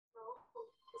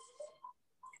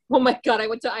Oh my God, I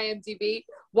went to IMDb.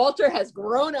 Walter has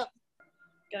grown up.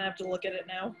 Gonna have to look at it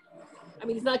now. I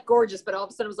mean, he's not gorgeous, but all of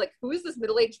a sudden I was like, who is this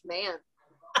middle-aged man?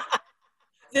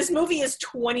 This movie is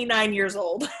 29 years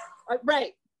old.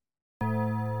 Right.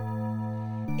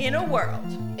 In a world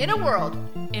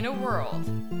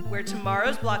where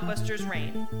tomorrow's blockbusters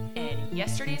reign. And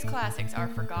yesterday's classics are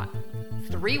forgotten.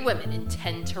 3 women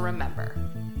intend to remember.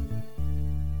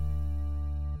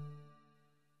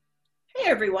 Hey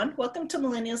everyone, welcome to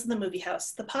Millennials in the Movie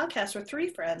House, the podcast where 3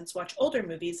 friends watch older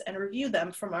movies and review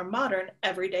them from our modern,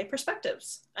 everyday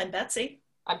perspectives. I'm Betsy.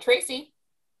 I'm Tracy.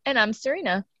 And I'm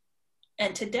Serena.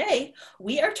 And today,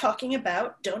 we are talking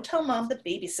about Don't Tell Mom the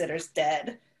Babysitter's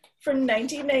Dead from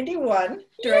 1991,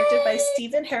 directed by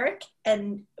Stephen Herek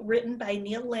and written by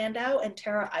Neil Landau and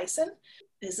Tara Eisen.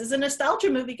 This is a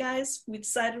nostalgia movie, guys. We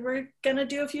decided we're gonna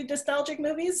do a few nostalgic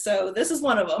movies, so this is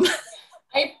one of them.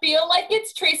 I feel like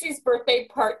it's Tracy's birthday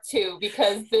part 2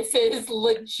 because this is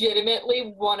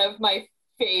legitimately one of my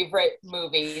favorite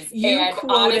movies. You and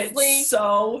quote honestly, it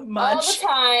so much. all the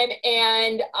time,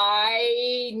 and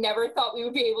I never thought we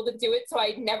would be able to do it, so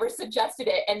I never suggested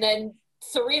it. And then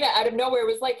Serena out of nowhere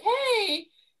was like, hey,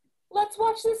 let's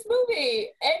watch this movie.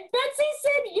 And Betsy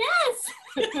said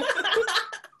yes.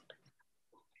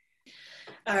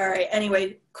 All right,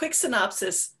 anyway, quick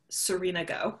synopsis. Serena,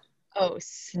 go. Oh,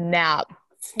 snap.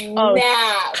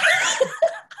 Snap.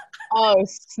 Oh,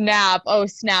 snap. Oh,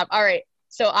 snap. All right.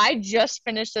 So I just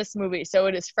finished this movie, so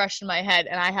it is fresh in my head,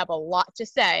 and I have a lot to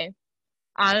say.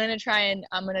 I'm gonna try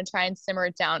and simmer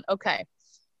it down. Okay.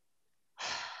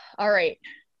 All right.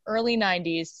 Early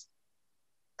 90s.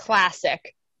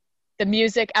 Classic. The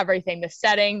music, everything. The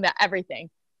setting, everything.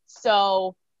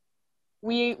 So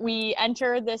we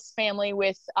enter this family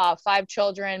with 5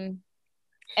 children,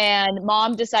 and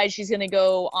mom decides she's going to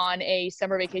go on a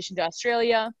summer vacation to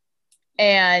Australia,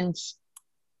 and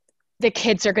the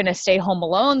kids are going to stay home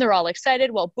alone. They're all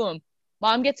excited. Well, boom,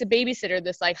 mom gets a babysitter,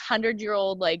 this like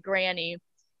 100-year-old like granny,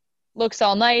 looks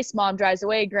all nice. Mom drives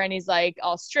away. Granny's like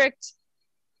all strict.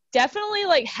 Definitely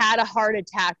like had a heart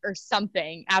attack or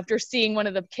something after seeing one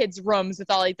of the kids' rooms with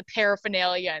all like the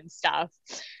paraphernalia and stuff.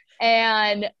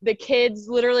 And the kids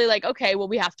literally like, okay, well,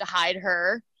 we have to hide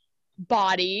her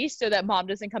body so that mom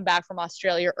doesn't come back from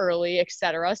Australia early,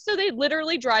 etc. So they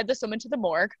literally drive this woman to the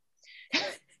morgue,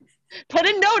 put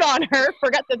a note on her,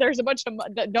 forget that there's a bunch of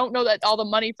don't know that all the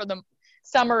money for the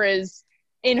summer is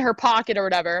in her pocket or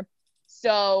whatever.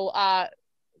 So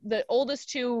the oldest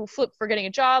 2 flip for getting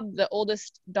a job. The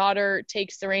oldest daughter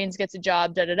takes the reins, gets a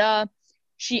job,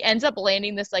 She ends up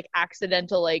landing this like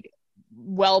accidental like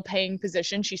well-paying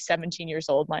position. She's 17 years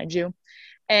old, mind you.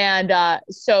 And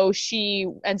so she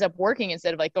ends up working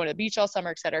instead of like going to the beach all summer,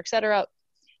 et cetera, et cetera.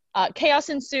 Chaos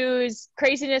ensues.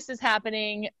 Craziness is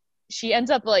happening. She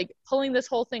ends up like pulling this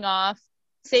whole thing off,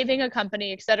 saving a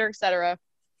company, et cetera, et cetera.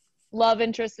 Love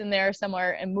interest in there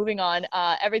somewhere, and moving on.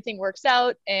 Everything works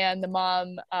out, and the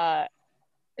mom,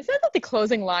 is that the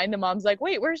closing line? The mom's like,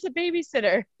 wait, where's the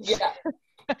babysitter? Yeah.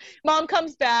 Mom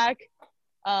comes back,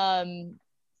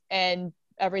 and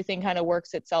everything kind of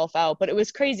works itself out. But it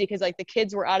was crazy because like the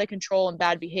kids were out of control and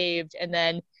bad behaved, and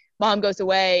then mom goes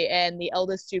away, and the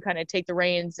eldest 2 kind of take the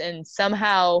reins and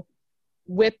somehow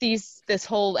whip this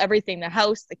whole everything, the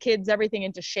house, the kids, everything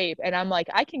into shape. And I'm like,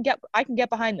 I can get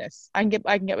behind this. I can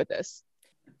get with this.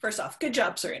 First off, good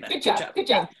job, Serena. Good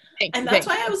job. And that's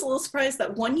why I was a little surprised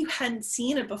that one, you hadn't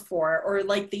seen it before, or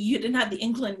like you didn't have the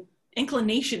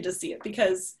inclination to see it,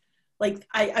 because like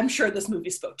I'm sure this movie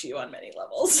spoke to you on many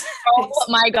levels. Oh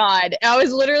my God. I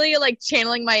was literally like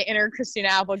channeling my inner Christina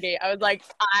Applegate. I was like,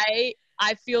 I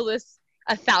feel this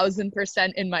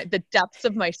 1,000% in the depths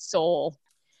of my soul.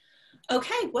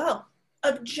 Okay, well,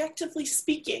 objectively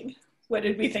speaking, what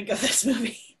did we think of this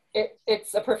movie?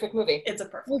 It's a perfect movie. It's a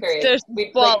perfect period. Just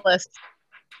flawless.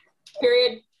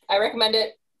 Period. I recommend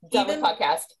it. Done with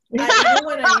podcast.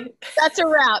 That's a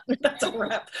wrap. That's a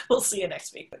wrap. We'll see you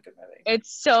next week. Good movie.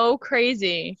 It's so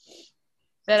crazy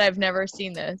that I've never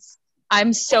seen this.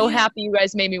 I'm so happy you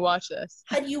guys made me watch this.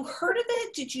 Had you heard of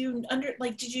it? Did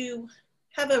you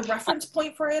have a reference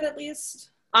point for it at least?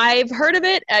 I've heard of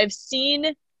it. I've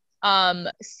seen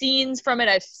scenes from it.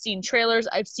 I've seen trailers.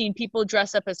 I've seen people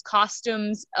dress up as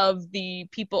costumes of the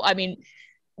people. I mean,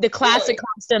 the classic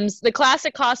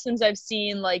costumes I've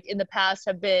seen like in the past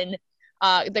have been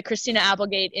the Christina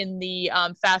Applegate in the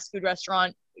fast food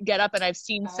restaurant get up, and I've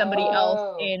seen somebody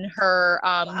else in her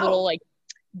little like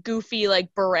goofy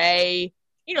like beret,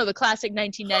 the classic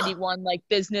 1991 like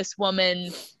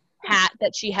businesswoman hat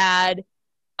that she had.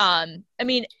 I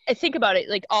mean, I think about it,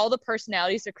 like all the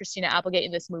personalities of Christina Applegate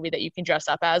in this movie that you can dress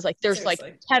up as, like there's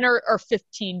Seriously. like 10 or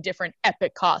 15 different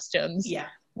epic costumes. Yeah.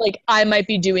 Like I might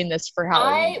be doing this for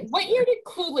Halloween. What year did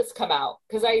Clueless come out?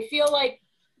 Because I feel like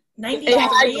 93,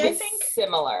 I think.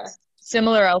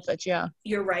 Similar Outfits, yeah.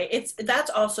 You're right. That's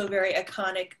also very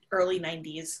iconic early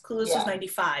 90s. Clueless Yeah. was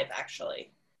 95,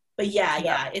 actually. But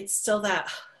yeah, it's still that,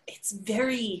 it's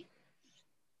very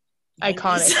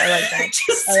Iconic. 90s. I like that.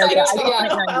 Just, I like that. I don't Iconic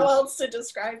know how 90s. else to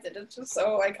describe it. It's just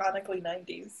so iconically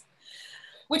 90s.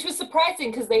 which was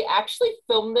surprising because they actually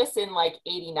filmed this in like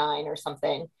 89 or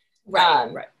something.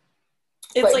 Right.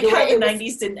 It's but like you're how right, the it was-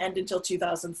 90s didn't end until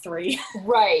 2003.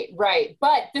 Right.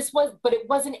 But it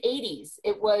wasn't 80s.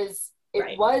 It was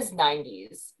Right.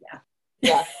 90s. Yeah.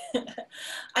 Yeah.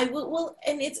 And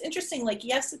it's interesting, like,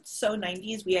 yes, it's so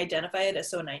 90s, we identify it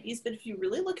as so 90s, but if you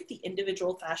really look at the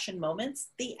individual fashion moments,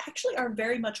 they actually are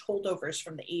very much holdovers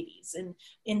from the 80s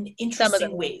in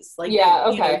interesting ways. Like,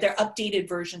 Yeah, they're updated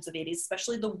versions of 80s,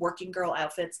 especially the working girl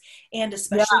outfits, and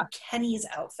especially Kenny's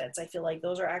outfits. I feel like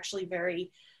those are actually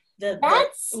very the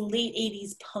late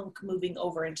 80s punk moving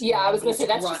over into the I was gonna 90s say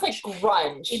that's grunge. just like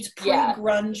grunge. It's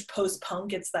pre-grunge,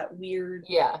 post-punk. It's that weird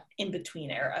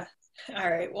in-between era. All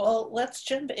right, well, let's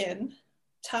jump in.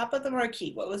 Top of the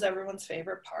marquee. What was everyone's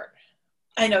favorite part?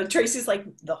 I know, Tracy's like,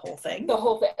 the whole thing. The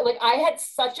whole thing. Like, I had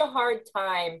such a hard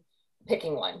time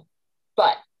picking one.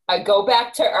 But I go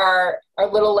back to our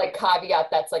little, like, caveat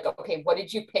that's like, okay, what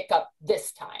did you pick up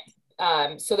this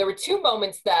time? So there were two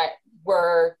moments that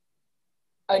were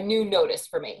a new notice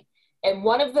for me. And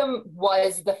one of them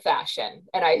was the fashion.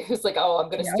 And I was like, oh, I'm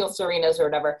going to steal Serena's or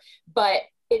whatever. But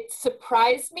it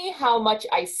surprised me how much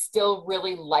I still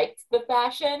really liked the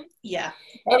fashion. Yeah.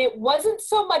 And it wasn't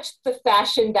so much the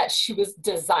fashion that she was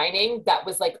designing that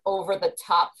was like over the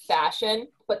top fashion,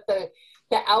 but the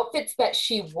outfits that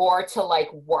she wore to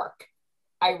like work,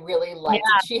 I really liked.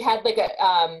 Yeah. She had like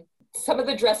some of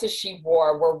the dresses she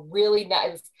wore were really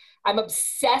nice. I'm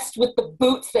obsessed with the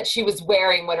boots that she was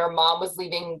wearing when her mom was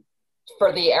leaving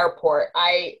for the airport.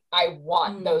 I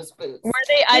want those boots. Were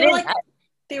they?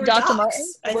 They were Dr. Docs,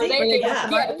 Martens? I Were think. they? Yeah.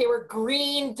 But they were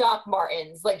green Doc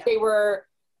Martens. Like they were,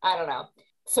 I don't know.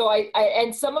 So I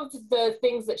and some of the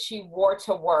things that she wore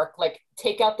to work, like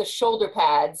take out the shoulder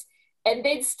pads, and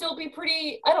they'd still be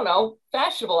pretty, I don't know,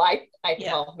 fashionable.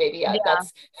 Well, maybe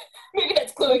that's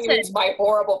cluing you into my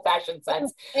horrible fashion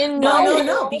sense.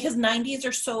 No, because 90s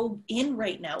are so in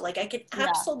right now. Like I could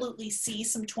absolutely see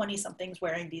some 20-somethings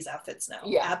wearing these outfits now.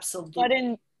 Yeah. Absolutely. But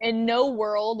in no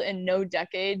world, in no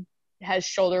decade, has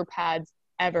shoulder pads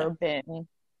ever been,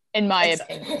 in my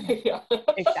opinion,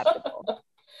 acceptable.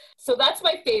 So that's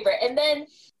my favorite. And then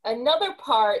another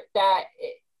part that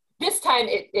this time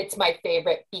it's my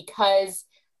favorite because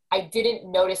I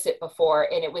didn't notice it before,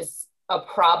 and it was a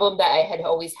problem that I had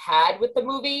always had with the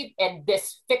movie, and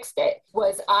this fixed it,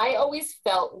 was I always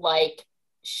felt like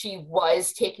she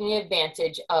was taking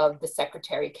advantage of the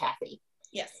secretary, Kathy.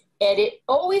 Yes. And it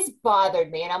always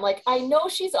bothered me. And I'm like, I know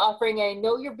she's offering, I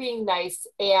know you're being nice.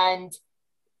 And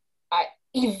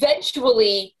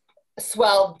eventually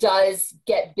Swell does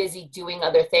get busy doing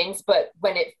other things. But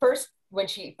when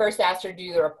she first asked her to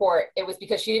do the report, it was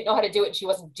because she didn't know how to do it and she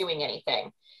wasn't doing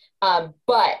anything.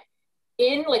 But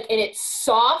and it's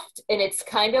soft and it's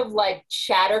kind of like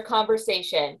chatter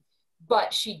conversation,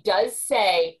 but she does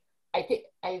say,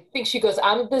 I think she goes,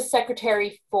 I'm the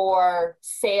secretary for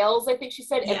sales, I think she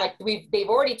said. Yeah. And like they've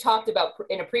already talked about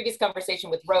in a previous conversation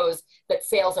with Rose that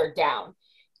sales are down.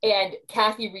 And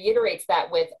Kathy reiterates that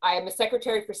with, I am a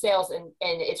secretary for sales and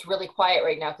it's really quiet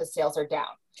right now because sales are down.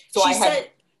 So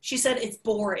she said it's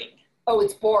boring. Oh,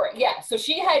 it's boring. Yeah. So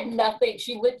she had nothing.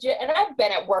 She legit, and I've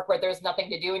been at work where there's nothing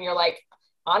to do and you're like,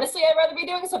 honestly, I'd rather be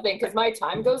doing something because my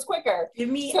time goes quicker. Give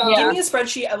me a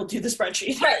spreadsheet. I will do the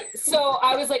spreadsheet. Right. So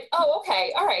I was like, oh,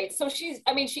 okay. All right. So she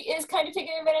is kind of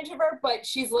taking advantage of her, but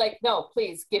she's like, no,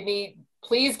 please give me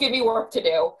work to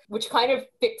do, which kind of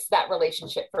fixed that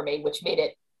relationship for me, which made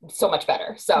it so much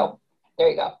better. So there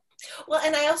you go. Well,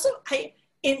 and I also,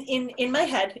 in my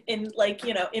head, in like,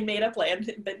 in made up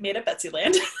land, but made up Betsy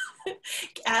land,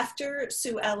 after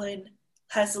Sue Ellen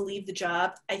has to leave the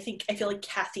job, I feel like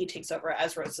Kathy takes over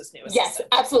as Rose's new assistant. Yes,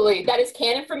 absolutely. That is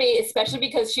canon for me, especially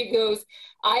because she goes,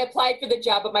 I applied for the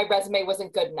job, but my resume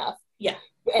wasn't good enough. Yeah.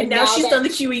 And now she's done the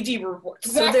QED report,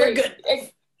 so they're good.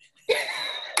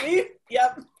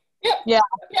 Yep. Yeah.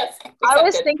 Yes. Accepted. I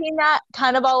was thinking that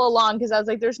kind of all along because I was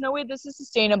like, there's no way this is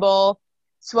sustainable.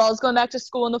 Swell's going back to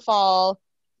school in the fall.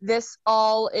 This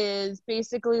all is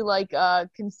basically like a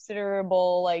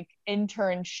considerable like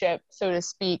internship, so to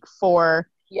speak, for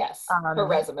Yes, her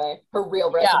resume, her real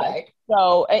resume.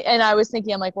 So, and I was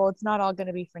thinking, I'm like, well, it's not all going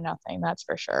to be for nothing. That's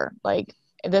for sure. Like,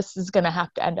 this is going to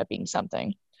have to end up being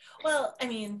something. Well, I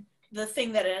mean, the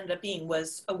thing that it ended up being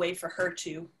was a way for her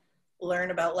to learn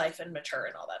about life and mature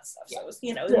and all that stuff. So it was,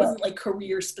 you know, it wasn't like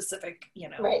career specific, you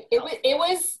know. Right. It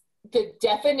was the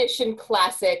definition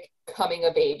classic coming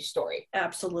of age story.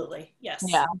 Absolutely. Yes.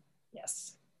 Yeah.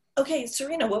 Yes. Okay,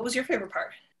 Serena, what was your favorite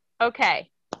part? Okay.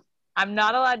 I'm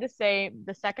not allowed to say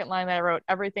the second line that I wrote,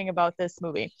 everything about this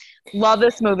movie. Love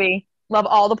this movie. Love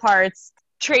all the parts.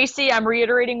 Tracy, I'm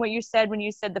reiterating what you said when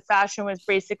you said the fashion was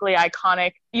basically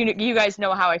iconic. You guys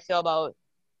know how I feel about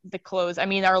the clothes. I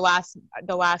mean, the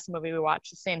last movie we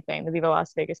watched, the same thing, the Viva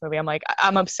Las Vegas movie. I'm like,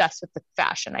 I'm obsessed with the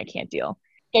fashion. I can't deal.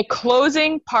 The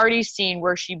closing party scene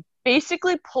where she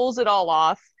basically pulls it all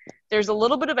off. There's a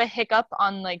little bit of a hiccup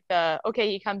on like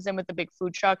he comes in with the big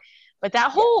food truck, but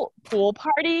that whole pool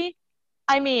party,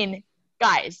 I mean,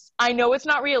 guys, I know it's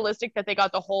not realistic that they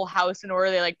got the whole house in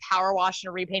order. They like power washed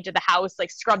and repainted the house,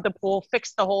 like scrubbed the pool,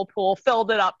 fixed the whole pool,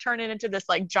 filled it up, turned it into this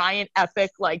like giant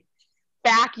epic like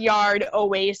backyard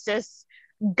oasis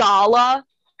gala.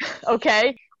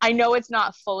 Okay, I know it's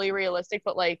not fully realistic,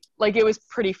 but like it was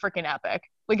pretty freaking epic.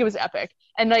 Like it was epic.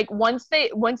 And like once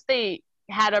they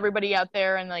had everybody out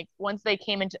there and like once they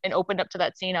came into and opened up to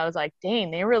that scene, I was like,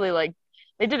 dang, they really like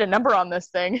they did a number on this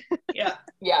thing. Yeah.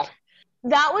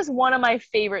 That was one of my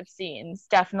favorite scenes.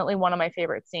 Definitely one of my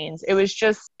favorite scenes. It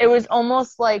was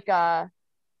almost like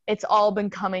it's all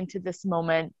been coming to this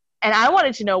moment. And I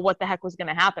wanted to know what the heck was going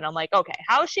to happen. I'm like, okay,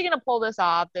 how is she going to pull this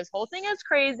off? This whole thing is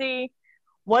crazy.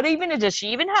 What even does she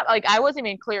even have? Like, I wasn't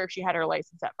even clear if she had her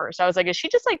license at first. I was like, is she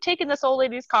just like taking this old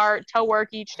lady's car to work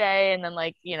each day? And then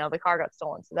like, you know, the car got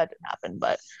stolen. So that didn't happen,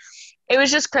 but it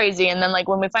was just crazy. And then like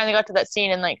when we finally got to that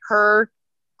scene and like her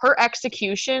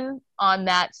execution on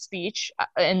that speech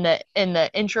in the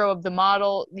intro of the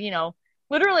model, you know,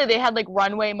 literally they had like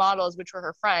runway models, which were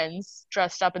her friends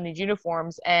dressed up in these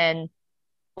uniforms, and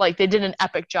like they did an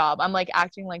epic job. I'm like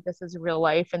acting like this is real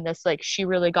life and this like she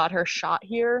really got her shot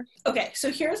here. Okay, so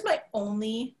here's my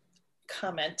only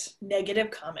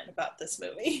negative comment about this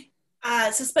movie.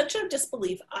 Suspension of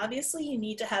disbelief. Obviously, you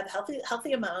need to have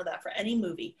healthy amount of that for any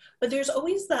movie, but there's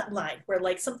always that line where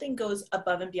like something goes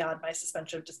above and beyond my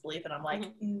suspension of disbelief, and I'm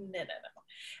like, no.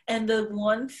 And the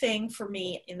one thing for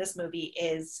me in this movie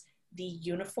is the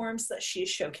uniforms that she is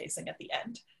showcasing at the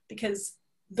end, because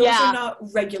those are not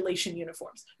regulation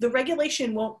uniforms. The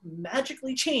regulation won't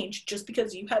magically change just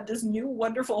because you had this new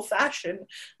wonderful fashion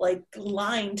like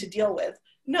line to deal with.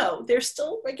 No, there's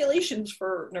still regulations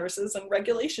for nurses and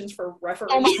regulations for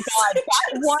referees. Oh my God,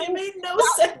 that one made no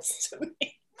sense to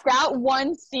me. That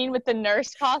one scene with the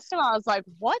nurse costume, I was like,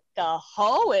 what the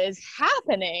hell is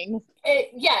happening?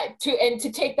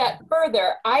 To take that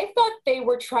further, I thought they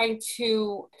were trying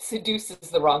to seduce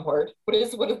is the wrong word. What is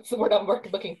the word I'm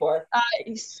looking for?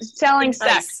 Selling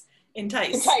sex.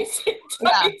 Entice.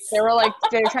 Yeah,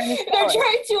 they're trying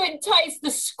to entice the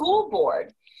school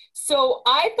board. So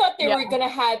I thought they were going to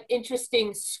have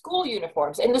interesting school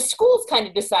uniforms, and the schools kind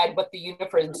of decide what the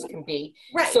uniforms can be.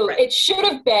 Right. So it should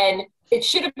have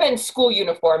been school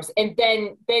uniforms, and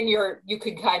then you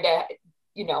could kind of,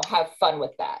 you know, have fun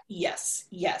with that. Yes.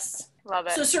 Love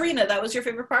it. So Serena, that was your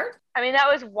favorite part? I mean,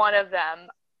 that was one of them.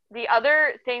 The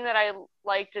other thing that I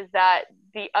liked is that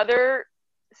the other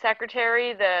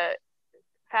secretary, the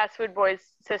fast food boy's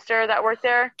sister that worked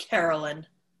there, Carolyn.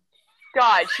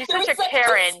 God, she's such a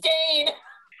Karen.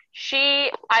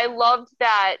 I loved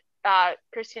that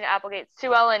Christina Applegate,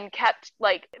 Sue Ellen kept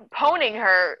like poning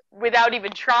her without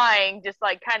even trying, just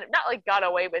like kind of not like got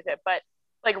away with it, but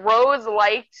like Rose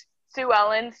liked Sue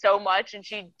Ellen so much and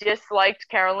she disliked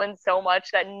Carolyn so much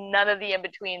that none of the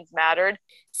in-betweens mattered.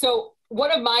 So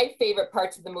one of my favorite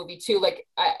parts of the movie too, like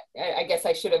I guess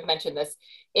I should have mentioned this,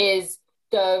 is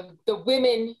the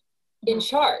women in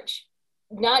charge.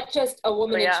 Not just a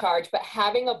woman in charge, but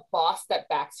having a boss that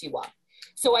backs you up.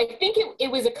 So I think it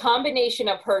was a combination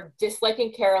of her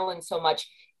disliking Carolyn so much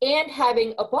and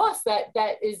having a boss that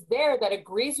is there, that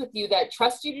agrees with you, that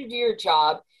trusts you to do your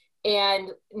job. And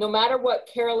no matter what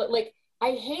Carolyn, like,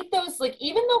 I hate those, like,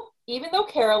 even though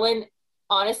Carolyn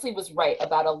honestly was right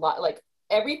about a lot, like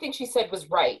everything she said was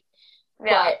right.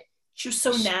 Yeah. But she was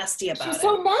so nasty about it. She's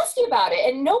so nasty about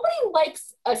it. And nobody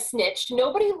likes a snitch.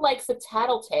 Nobody likes a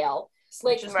tattletale.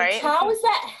 Like, how is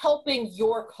that helping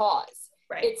your cause?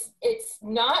 Right. It's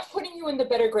not putting you in the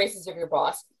better graces of your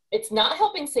boss. It's not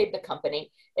helping save the company.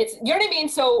 It's, you know what I mean?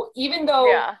 So even though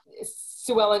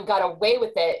Sue Ellen got away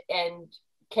with it and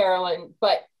Carolyn,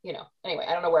 but, you know, anyway,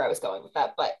 I don't know where I was going with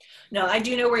that, but. No, I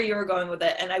do know where you were going with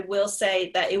it. And I will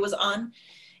say that it was on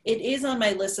it is on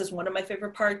my list as one of my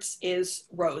favorite parts is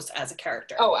Rose as a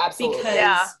character. Oh, absolutely. Because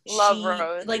Yeah, love she,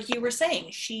 Rose. like you were saying,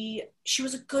 she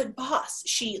was a good boss.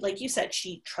 She, like you said,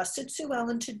 she trusted Sue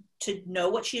Ellen to know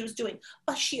what she was doing.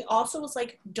 But she also was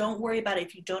like, don't worry about it.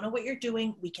 If you don't know what you're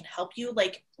doing, we can help you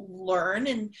like learn.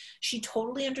 And she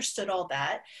totally understood all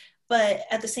that. But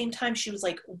at the same time, she was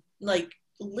like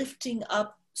lifting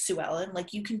up Sue Ellen,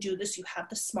 like, you can do this, you have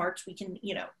the smarts, we can,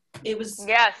 it was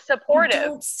Supportive. You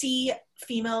don't see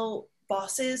female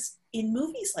bosses in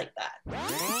movies like that.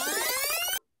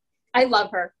 I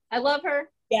love her.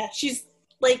 Yeah, she's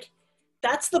like,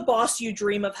 that's the boss you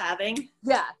dream of having.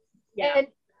 Yeah. Yeah. And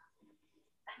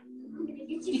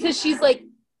because she's like,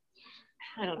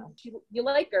 I don't know, you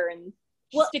like her and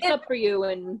she sticks up for you.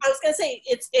 And I was gonna say,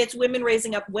 it's women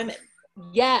raising up women.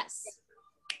 yes.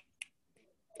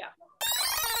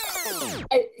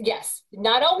 Yes,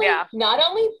 not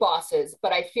only bosses,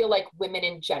 but I feel like women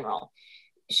in general.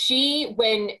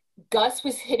 When Gus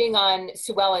was hitting on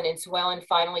Sue Ellen and Sue Ellen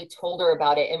finally told her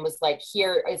about it and was like,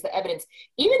 here is the evidence,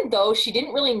 even though she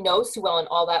didn't really know Sue Ellen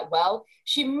all that well,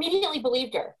 she immediately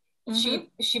believed her. Mm-hmm.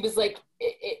 She was like,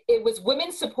 it was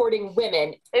women supporting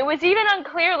women. It was even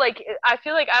unclear, like, I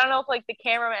feel like, I don't know if like the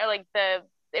camera, like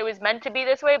it was meant to be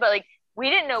this way, but like we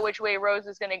didn't know which way Rose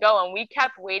was going to go, and we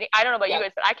kept waiting. I don't know about you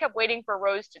guys, but I kept waiting for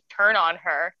Rose to turn on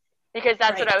her because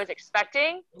that's what I was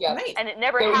expecting. Yeah, right. And it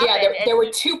never happened. Yeah, there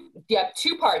were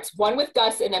two parts, one with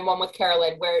Gus and then one with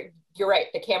Carolyn, where you're right,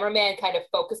 the cameraman kind of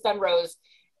focused on Rose,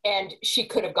 and she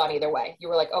could have gone either way. You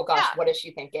were like, oh gosh, what is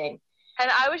she thinking?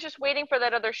 And I was just waiting for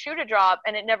that other shoe to drop,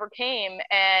 and it never came.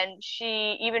 And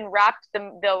she even wrapped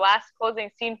the last closing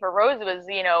scene for Rose was,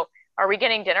 are we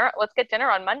getting dinner? Let's get dinner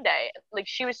on Monday. Like,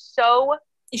 she was so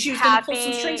She was happy. going to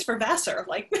pull some strings for Vassar.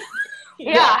 Like, hello.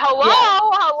 Yeah.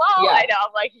 I know,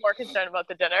 I'm like more concerned about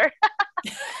the dinner.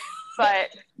 But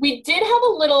we did have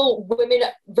a little women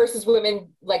versus women,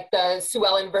 like the Sue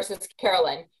Ellen versus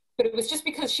Carolyn, but it was just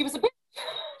because she was a bitch.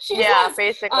 She was.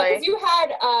 Basically. Because you had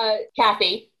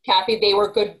Kathy, they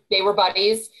were good, they were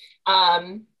buddies. I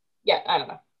don't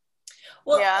know.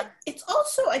 Well, it's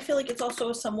also, I feel like it's also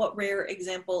a somewhat rare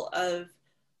example of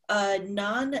a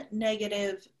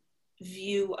non-negative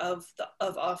view of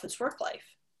office work life.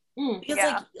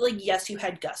 Because like yes, you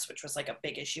had Gus, which was like a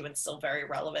big issue and still very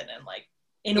relevant, and like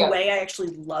in a way I actually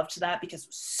loved that because it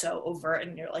was so overt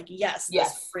and you're like, yes, this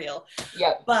is real.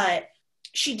 But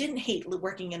she didn't hate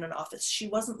working in an office. She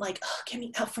wasn't like, oh, get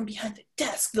me out from behind the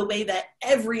desk, the way that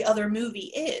every other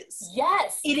movie is.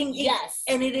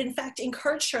 And it in fact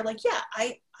encouraged her, like,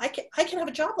 I can have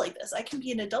a job like this. I can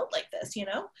be an adult like this,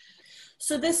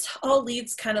 So this all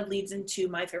leads into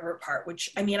my favorite part, which,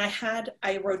 I mean,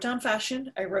 I wrote down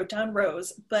fashion, I wrote down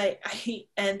Rose,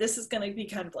 and this is going to be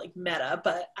kind of like meta,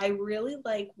 but I really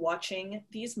like watching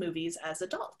these movies as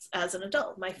an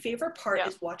adult. My favorite part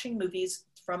is watching movies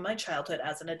from my childhood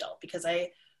as an adult, because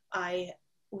I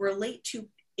relate to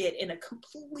it in a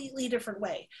completely different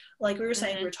way. Like we were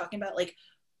saying, we were talking about like,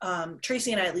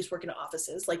 Tracy and I at least work in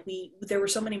offices. Like there were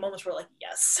so many moments where like,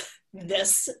 yes,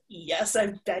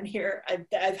 I've been here.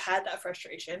 I've had that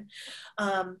frustration.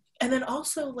 And then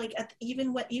also like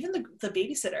even the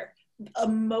babysitter,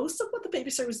 most of what the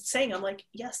babysitter was saying, I'm like,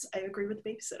 yes, I agree with the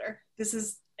babysitter. This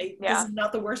is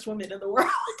not the worst woman in the world,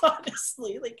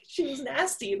 honestly. Like she was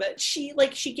nasty, but she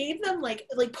gave them like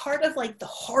part of like the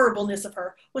horribleness of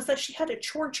her was that she had a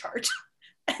chore chart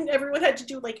and everyone had to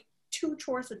do like 2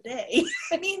 chores a day.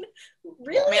 I mean,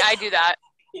 really? I mean, I do that.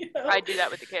 I do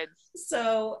that with the kids.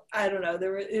 So I don't know.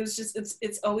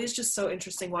 It's always just so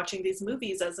interesting watching these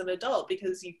movies as an adult,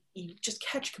 because you just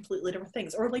catch completely different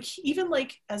things. Or like even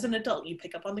like as an adult, you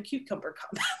pick up on the cucumber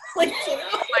comment. Like,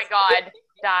 oh my God,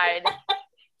 died.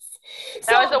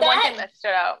 That was the one thing that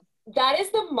stood out. That is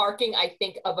the marking, I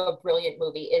think, of a brilliant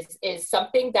movie is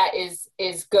something that is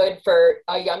good for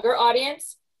a younger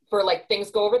audience, for like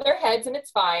things go over their heads and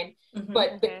it's fine,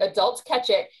 but the adults catch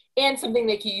it, and something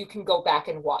that you can go back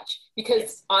and watch.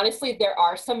 Because honestly, there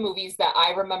are some movies that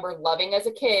I remember loving as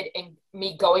a kid and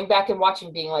me going back and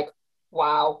watching being like,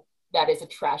 wow, that is a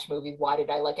trash movie. Why did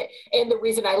I like it? And the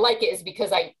reason I like it is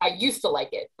because I used to like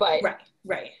it. But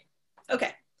Right.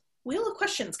 Okay. Wheel of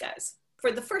questions, guys.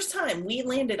 For the first time, we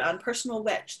landed on Personal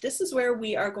Wedge. This is where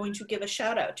we are going to give a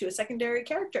shout out to a secondary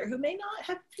character who may not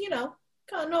have,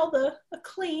 gotten all the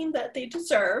acclaim that they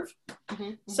deserve.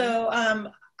 So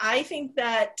I think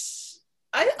that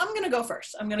I'm going to go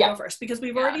first. Go first because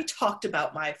we've already talked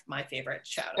about my favorite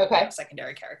shout out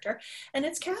secondary character, and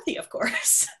it's Kathy, of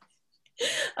course,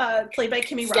 played by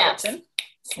Kimmy Robertson.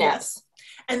 Snaps.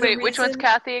 And wait, which one's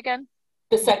Kathy again?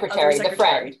 The secretary, the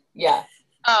friend. Yeah.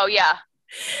 Oh yeah.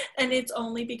 And it's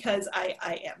only because I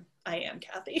am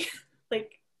Kathy.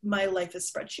 Like, my life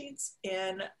is spreadsheets,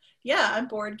 and yeah, I'm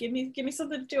bored. Give me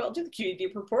something to do. I'll do the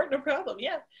QED report, no problem.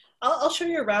 Yeah, I'll show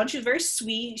you around. She's very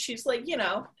sweet. She's like, had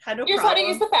no problem. Here's how to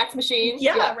use the fax machine.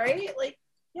 Yeah, right. Like,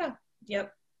 yeah,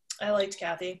 yep. I liked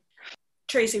Kathy.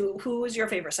 Tracy, who was your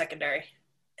favorite secondary?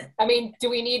 I mean, do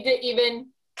we need to even?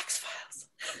 X-Files.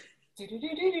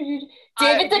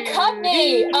 David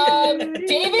Duchovny.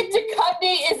 David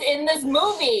Duchovny is in this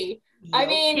movie. Yep. I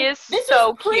mean, He is this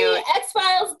so is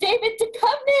pre-X-Files David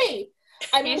Duchovny.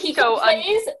 I mean, he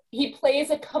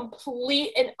plays a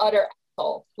complete and utter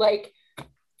asshole. Like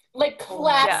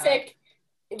classic,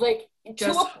 like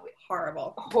just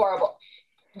horrible.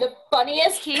 The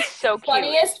funniest, He's so cute.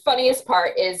 funniest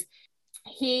part is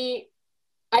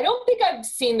I don't think I've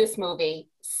seen this movie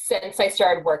since I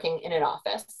started working in an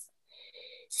office.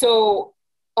 So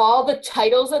all the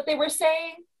titles that they were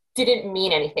saying didn't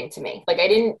mean anything to me. Like, I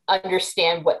didn't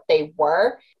understand what they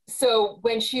were. So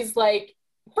when she's like,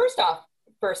 first off,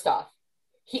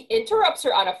 he interrupts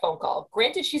her on a phone call.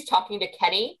 Granted, she's talking to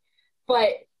Kenny, but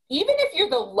even if you're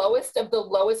the lowest of the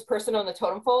lowest person on the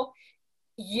totem pole,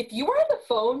 if you are on the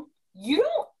phone, you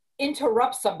don't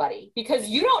interrupt somebody, because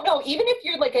you don't know, even if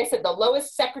you're, like I said, the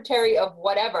lowest secretary of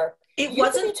whatever, you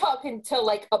wasn't be talking to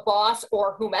like a boss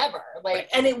or whomever. Like,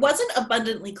 and it wasn't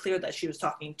abundantly clear that she was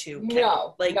talking to Kenny.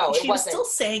 No, she was still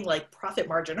saying like profit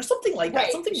margin or something like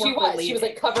that. Something she was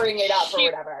like covering it up or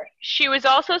whatever. She was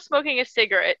also smoking a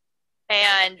cigarette,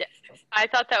 and I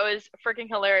thought that was freaking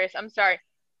hilarious. I'm sorry.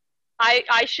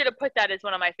 I should have put that as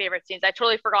one of my favorite scenes. I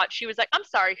totally forgot. She was like, I'm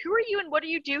sorry, who are you and what do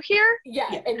you do here?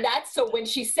 Yeah, and that's, so when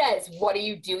she says, what do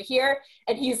you do here?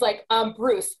 And he's like,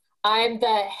 Bruce, I'm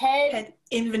the head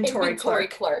inventory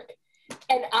clerk.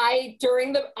 And I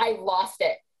lost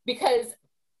it, because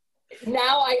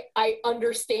now I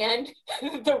understand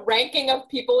the ranking of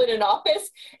people in an office,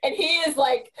 and he is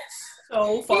like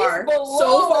so far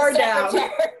down.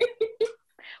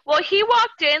 Well, he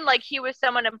walked in like he was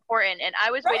someone important, and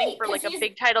I was waiting for like a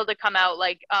big title to come out,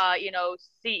 like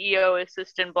CEO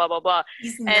assistant, blah blah blah.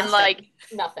 He's and like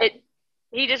nothing.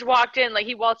 He just walked in, like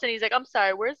he waltzed in. He's like, "I'm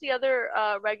sorry, where's the other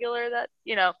regular that?"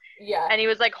 Yeah. And he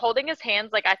was like holding his hands,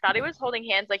 like I thought he was holding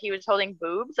hands, like he was holding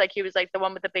boobs, like he was like the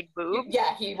one with the big boobs.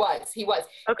 Yeah, he was.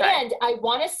 Okay. And I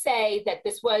want to say that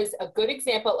this was a good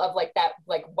example of like that,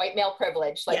 like white male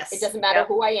privilege. Like, it doesn't matter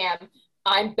who I am,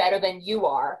 I'm better than you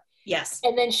are. Yes.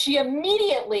 And then she has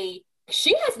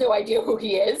no idea who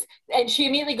he is, and she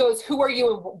immediately goes, who are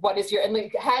you and what is your, and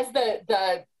like has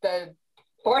the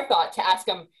forethought to ask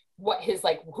him what his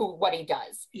what he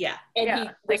does. Yeah. And he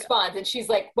responds, and she's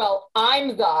like, well,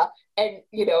 I'm the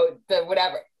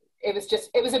whatever.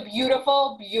 It was a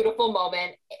beautiful, beautiful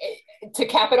moment. To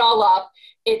cap it all up,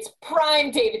 it's prime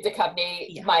David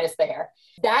Duchovny minus the hair.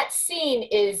 That scene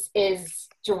is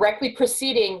directly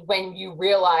preceding when you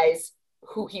realize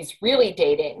who he's really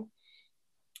dating,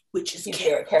 which is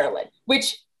Carolyn,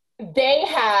 which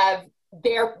they're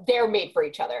made for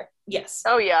each other. Yes.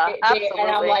 Oh yeah, absolutely. And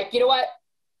I'm like, you know what?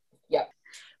 Yep.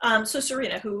 So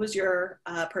Serena, who was your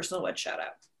personal wedge shout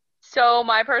out? So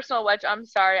my personal wedge, I'm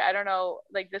sorry, I don't know,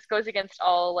 like this goes against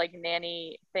all like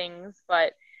nanny things,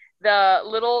 but the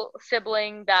little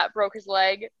sibling that broke his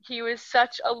leg, he was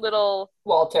such a little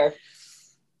Walter.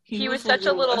 He was such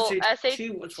a little SAT.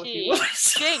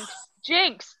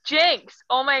 Jinx.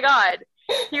 Oh my God.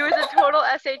 He was a total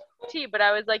SAT, but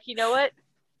I was like, you know what?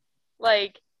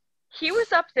 Like, he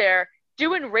was up there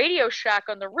doing Radio Shack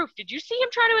on the roof. Did you see him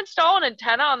trying to install an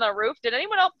antenna on the roof? Did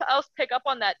anyone else pick up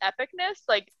on that epicness?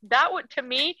 Like, that would, to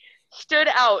me, stood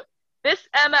out. This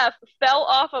MF fell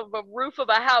off of a roof of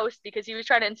a house because he was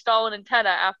trying to install an antenna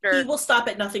after. He will stop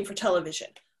at nothing for television.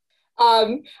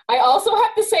 I also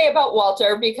have to say about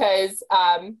Walter, because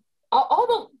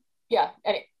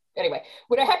anyway,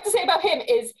 what I have to say about him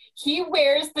is he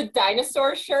wears the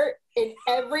dinosaur shirt in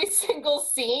every single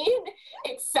scene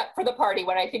except for the party,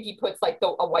 when I think he puts like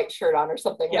a white shirt on or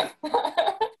something. Yeah.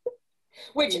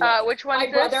 Which one?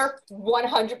 My brother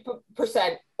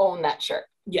 100% owned that shirt.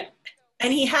 Yeah.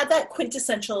 And he had that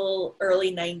quintessential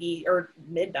early 90s or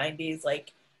mid 90s,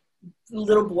 like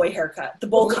little boy haircut. The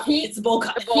bowl cut. It's the bowl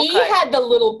cut. He had the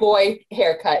little boy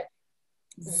haircut.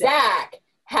 Zach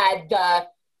had the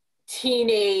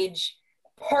teenage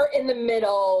part in the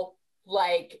middle,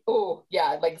 like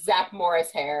Zach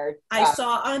Morris hair. I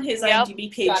saw on his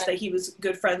IMDb page that he was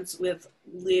good friends with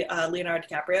Leonardo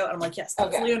DiCaprio, and I'm like, yes,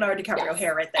 that's Leonardo DiCaprio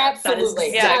hair right there.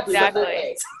 Absolutely. That is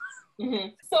exactly. Mm-hmm.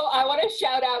 So I want to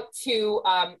shout out to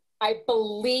I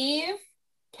believe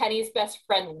Kenny's best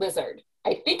friend Lizard.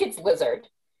 I think it's Lizard,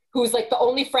 who's like the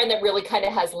only friend that really kind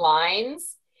of has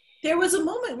lines. There was a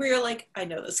moment where you're like, I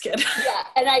know this kid. Yeah,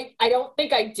 and I don't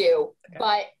think I do, Okay.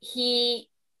 but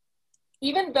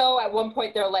even though at one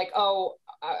point they're like, oh,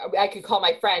 I could call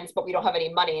my friends, but we don't have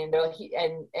any money, and they're like,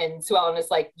 and Sue Ellen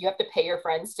is like, you have to pay your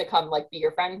friends to come like be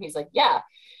your friend. And he's like, yeah.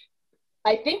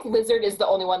 I think Lizard is the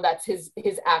only one that's his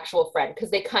actual friend,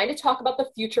 because they kind of talk about the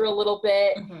future a little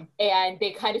bit, and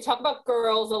they kind of talk about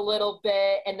girls a little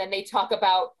bit, and then they talk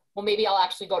about, well, maybe I'll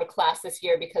actually go to class this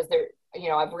year because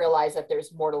I've realized that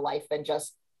there's more to life than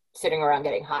just sitting around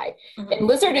getting high. And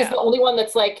Lizard is the only one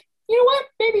that's like, you know what,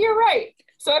 maybe you're right.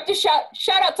 So I have to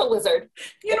shout out to Lizard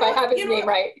if I have his name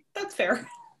right. That's fair.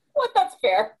 That's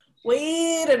fair.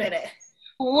 Wait a minute.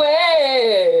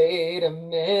 Wait a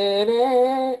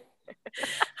minute.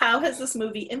 How has this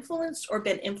movie influenced or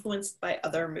been influenced by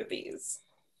other movies?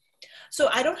 So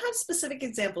I don't have specific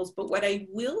examples, but what I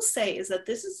will say is that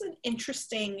this is an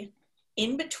interesting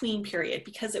in-between period,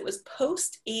 because it was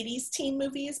post-80s teen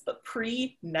movies, but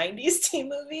pre-90s teen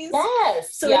movies.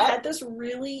 Yes. So it had this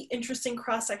really interesting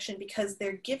cross-section, because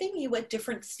they're giving you a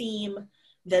different theme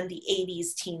than the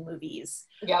 80s teen movies.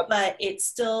 Yep. But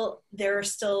there are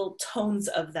still tones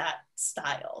of that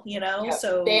style, Yep.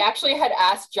 So they actually had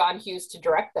asked John Hughes to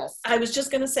direct this. I was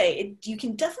just going to say, you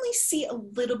can definitely see a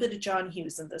little bit of John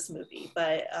Hughes in this movie,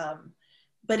 but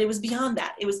it was beyond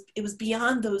that. It was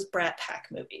beyond those Brat Pack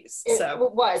movies. It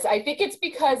was. I think it's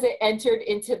because it entered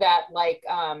into that, like,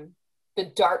 the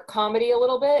dark comedy a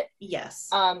little bit. Yes.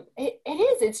 It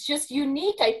is. It's just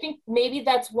unique. I think maybe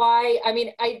that's why,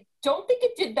 I don't think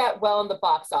it did that well in the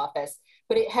box office,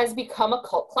 but it has become a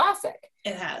cult classic.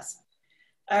 It has.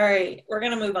 All right, we're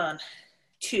going to move on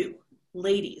to,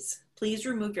 ladies, please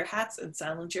remove your hats and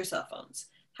silence your cell phones.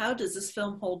 How does this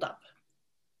film hold up?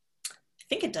 I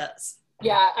think it does.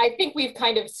 Yeah, I think we've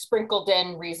kind of sprinkled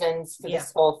in reasons to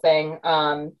this whole thing.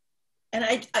 And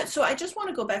I just want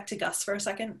to go back to Gus for a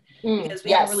second, because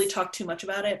we haven't really talked too much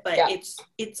about it, but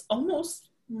it's almost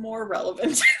more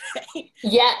relevant today.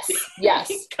 Yes.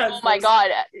 Oh my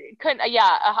God.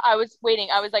 I was waiting.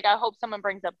 I was like, I hope someone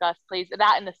brings up Gus, please.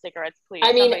 That and the cigarettes, please.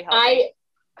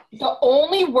 The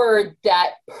only word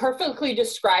that perfectly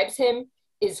describes him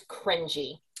is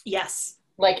cringy. Yes.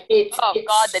 Like, it's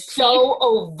so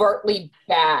overtly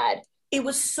bad. It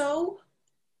was so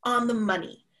on the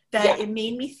money that it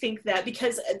made me think that,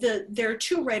 because there are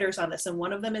two writers on this, and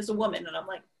one of them is a woman, and I'm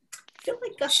like, I feel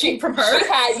like Gus came from her.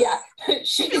 I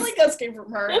feel like Gus came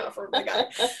from her, not from the guy.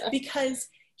 Because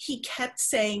he kept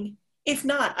saying, if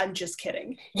not, I'm just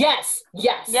kidding. Yes. Oh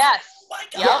my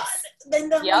God. Then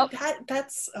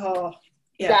that's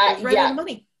right on the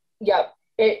money. Yep.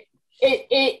 It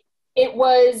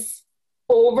was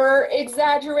over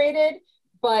exaggerated,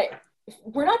 but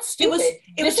we're not stupid.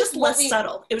 It was just less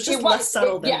subtle. It was just less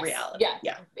subtle than reality.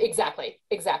 Yeah.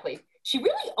 Exactly. She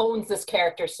really owns this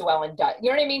character, Sue Ellen does.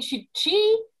 You know what I mean? She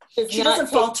doesn't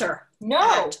falter.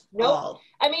 No. All.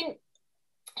 I mean,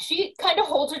 she kind of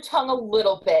holds her tongue a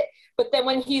little bit, but then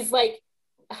when he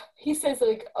says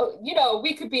like, oh,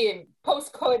 we could be in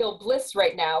post-coital bliss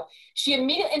right now, she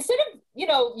immediately, instead of,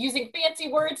 using fancy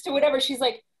words to whatever, she's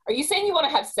like, are you saying you want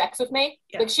to have sex with me?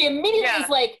 Yeah. Like, she immediately is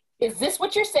like, is this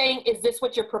what you're saying? Is this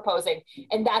what you're proposing?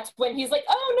 And that's when he's like,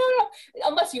 oh, no,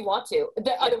 unless you want to.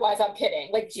 Otherwise, I'm kidding.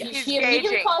 Like, he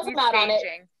immediately calls him out on it.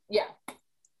 Yeah.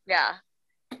 Yeah.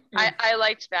 I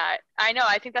liked that. I know.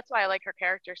 I think that's why I like her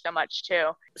character so much, too.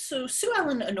 So Sue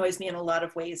Ellen annoys me in a lot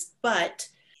of ways, but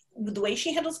the way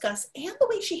she handles Gus and the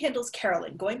way she handles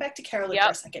Carolyn, going back to Carolyn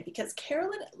for a second, because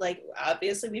Carolyn, like,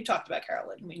 obviously we've talked about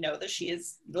Carolyn. We know that she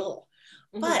is little.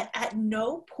 Mm-hmm. But at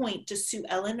no point does Sue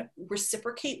Ellen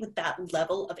reciprocate with that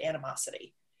level of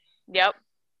animosity. Yep.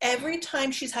 Every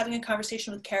time she's having a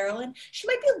conversation with Carolyn, she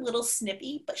might be a little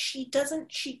snippy, but she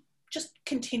just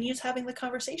continues having the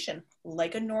conversation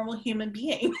like a normal human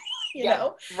being, you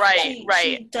know? Right.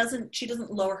 She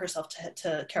doesn't lower herself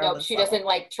to Carolyn. No, she doesn't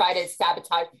like try to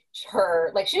sabotage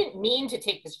her. Like, she didn't mean to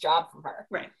take this job from her.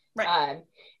 Right.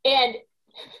 And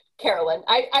Carolyn,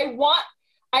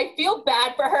 I feel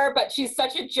bad for her, but she's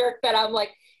such a jerk that I'm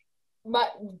like,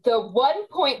 the one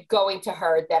point going to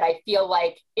her that I feel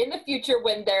like in the future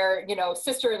when they're,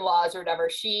 sister-in-laws or whatever,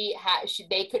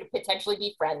 they could potentially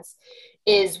be friends,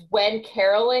 is when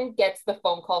Carolyn gets the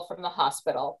phone call from the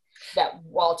hospital that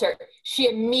Walter, she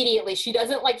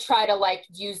doesn't like try to like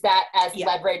use that as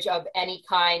leverage of any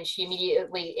kind. She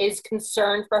immediately is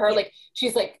concerned for her. Like,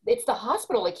 she's like, it's the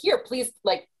hospital. Like, here, please,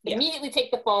 like, immediately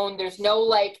take the phone. There's no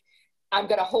like, I'm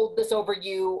going to hold this over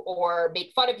you or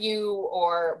make fun of you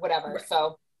or whatever. Right.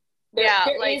 So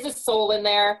there is a soul in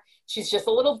there. She's just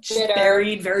a little bitter.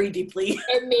 Buried very deeply.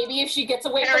 And maybe if she gets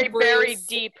away from Bruce. Very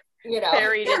deep. you know.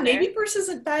 Buried Yeah, in maybe there. Bruce is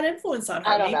a bad influence on her.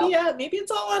 I don't know. Maybe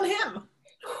it's all on him.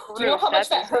 Do you know how much That's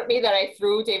that insane. hurt me that I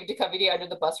threw David Duchovny under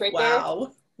the bus right there?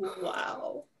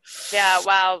 Wow. Yeah,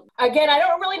 wow. Again, I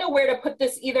don't really know where to put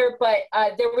this either, but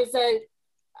there was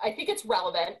I think it's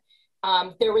relevant.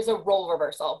 There was a role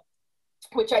reversal,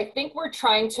 which I think we're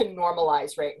trying to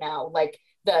normalize right now, like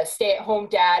the stay-at-home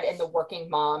dad and the working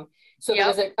mom. So there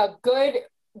was a good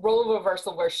role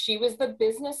reversal where she was the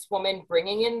businesswoman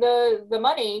bringing in the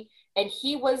money, and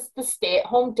he was the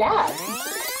stay-at-home dad.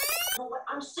 You know what?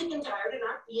 I'm sick and tired of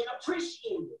not being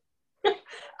appreciated.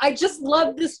 I just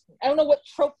love this. I don't know what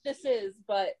trope this is,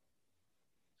 but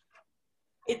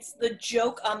It's the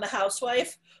joke on The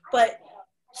Housewife, but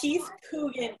Keith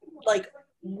Coogan like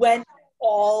went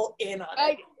all in on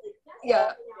it.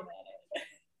 yeah.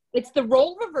 It's the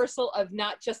role reversal of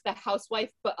not just the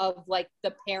housewife, but of like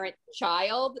the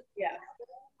parent-child. Yes.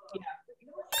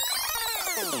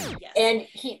 And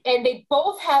they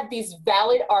both had these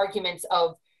valid arguments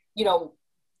of, you know,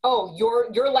 oh,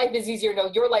 your life is easier. No,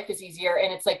 your life is easier.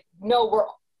 And it's like, no,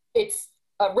 it's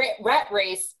a rat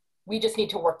race. We just need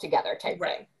to work together type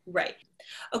thing. Right.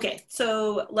 Okay,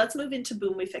 so let's move into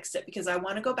Boom, We Fixed It, because I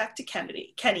want to go back to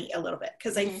Kenny a little bit,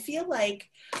 because I feel like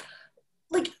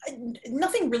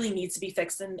nothing really needs to be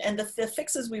fixed, and the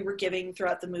fixes we were giving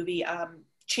throughout the movie,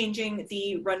 changing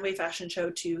the runway fashion show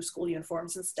to school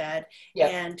uniforms instead,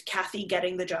 and Kathy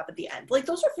getting the job at the end, like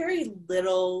those are very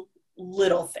little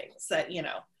things that, you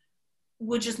know,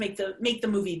 would just make the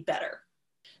movie better.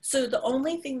 So the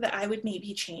only thing that I would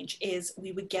maybe change is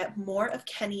we would get more of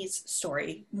Kenny's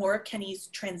story, more of Kenny's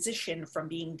transition from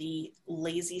being the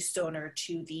lazy stoner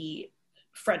to the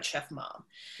French chef mom,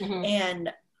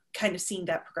 and kind of seeing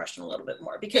that progression a little bit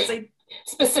more, because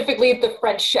specifically the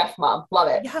French chef mom, love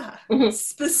it. Yeah,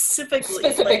 specifically,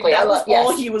 like, that was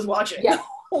all he was watching. Yeah, the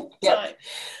whole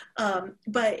time.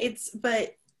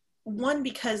 But one,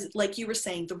 because like you were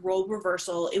saying, the role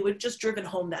reversal, it would have just driven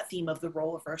home that theme of the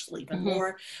role reversal even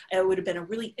more. It would have been a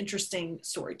really interesting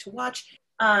story to watch.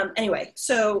 Anyway,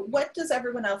 so what does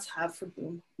everyone else have for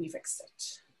Boom, We Fixed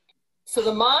It? So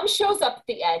the mom shows up at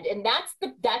the end, and that's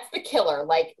the killer.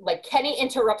 Like Kenny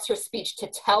interrupts her speech to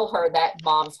tell her that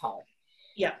mom's home.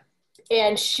 Yeah.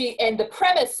 And the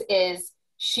premise is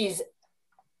she's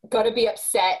gonna be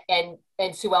upset, and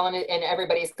Sue Ellen and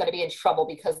everybody's gonna be in trouble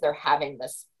because they're having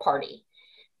this party.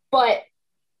 But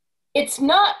it's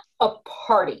not a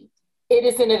party. It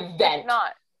is an event. It's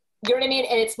not. You know what I mean?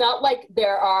 And it's not like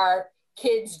there are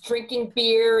kids drinking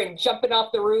beer and jumping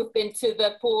off the roof into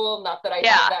the pool. Not that I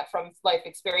have that from life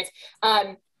experience.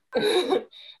 But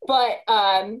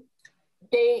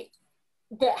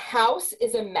the house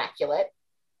is immaculate.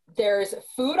 There's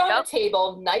food on the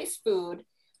table, nice food.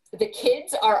 The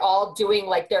kids are all doing,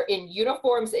 like, they're in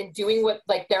uniforms and doing what,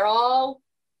 like, they're all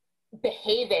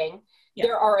behaving. Yeah.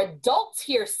 There are adults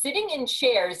here sitting in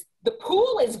chairs. The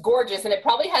pool is gorgeous, and it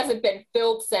probably hasn't been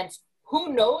filled since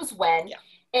who knows when. Yeah.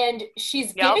 And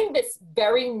she's giving this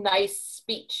very nice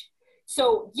speech.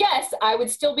 So yes, I would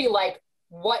still be like,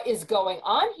 what is going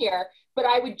on here? But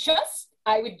I would just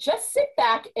sit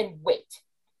back and wait.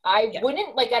 I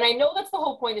wouldn't like, and I know that's the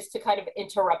whole point, is to kind of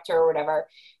interrupt her or whatever,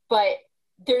 but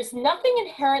there's nothing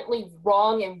inherently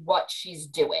wrong in what she's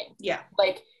doing. Yeah.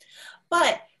 Like,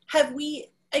 but at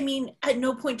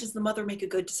no point does the mother make a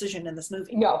good decision in this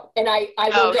movie. No. And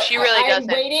she really doesn't.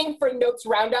 I'm waiting for notes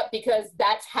roundup, because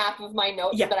that's half of my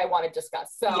notes that I want to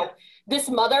discuss. So this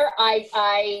mother,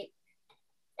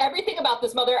 everything about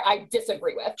this mother, I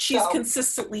disagree with. She's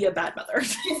consistently a bad mother.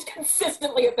 She's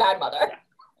consistently a bad mother.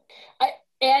 Yeah.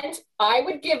 And I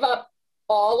would give up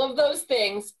all of those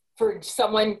things for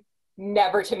someone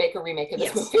never to make a remake of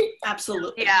this movie.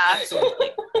 Absolutely. Yeah.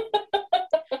 Absolutely.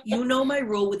 You know my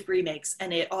rule with remakes,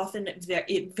 and it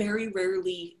very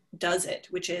rarely does it,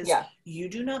 which is you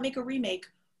do not make a remake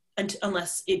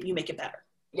unless you make it better.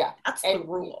 Yeah. That's the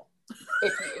rule.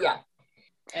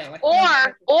 Anyway.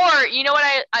 Or you know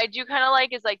what I do kind of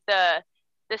like is like the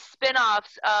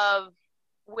spin-offs of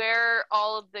where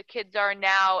all of the kids are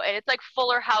now, and it's like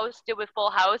Fuller House did with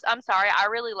Full House. I'm sorry, I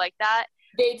really like that.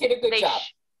 They did a good job.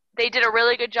 They did a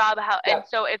really good job. And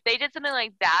so if they did something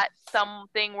like that,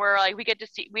 something where like we get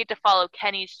to follow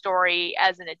Kenny's story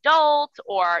as an adult,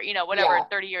 or whatever,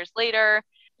 30 years later.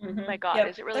 Mm-hmm. Oh my God,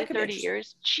 is it really 30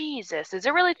 years? Jesus, is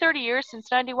it really 30 years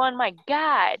since 91? My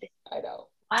God. I know.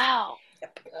 Wow.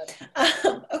 Yep.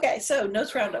 Okay, so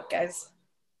notes roundup, guys.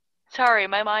 Sorry,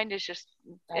 my mind is just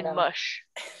in mush.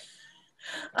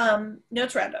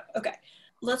 Notes roundup. Okay,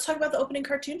 let's talk about the opening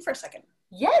cartoon for a second.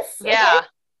 Yes. Yeah. Okay.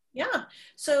 Yeah.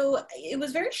 So it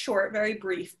was very short, very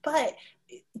brief, but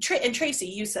and Tracy,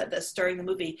 you said this during the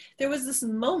movie, there was this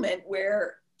moment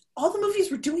where all the movies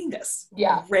were doing this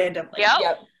randomly.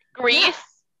 Yep. Grease.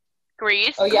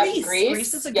 Oh yeah, Grease.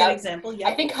 Grease is a good example.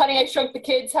 I think Honey, I Shrunk the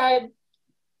Kids had.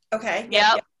 Okay.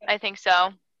 Yep. I think so.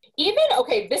 Even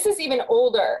this is even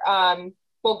older.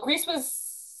 Well, Grease was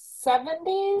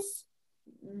 70s.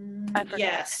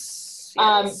 Yes.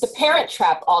 The Parent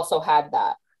Trap also had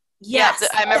that. Yes,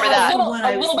 I remember that.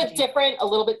 A little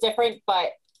bit different,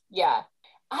 but yeah.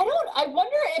 I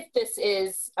wonder if this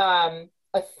is a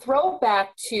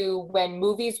throwback to when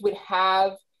movies would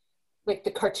have like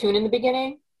the cartoon in the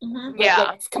beginning. Mm-hmm.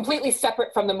 Like, it's completely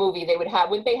separate from the movie.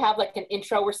 Wouldn't they have like an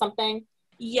intro or something?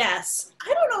 Yes.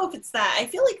 I don't know if it's that. I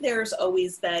feel like there's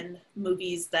always been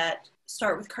movies that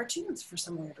start with cartoons for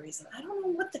some weird reason. I don't know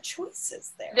what the choice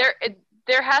is there.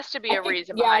 There has to be a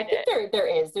reason behind it. I think there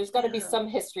is. There's got to be some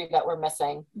history that we're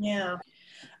missing. Yeah.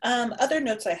 Other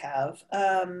notes I have.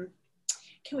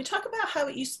 Can we talk about how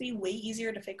it used to be way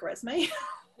easier to fake a resume?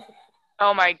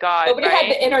 Oh my God. Nobody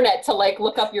had the internet to like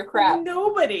look up your crap.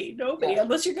 Nobody. Yeah.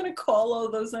 Unless you're going to call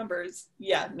all those numbers.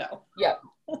 Yeah, no. Yep.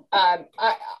 On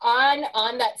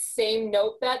that same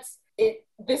note,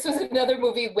 this was another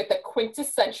movie with a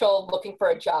quintessential looking for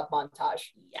a job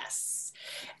montage.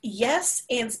 Yes.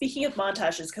 And speaking of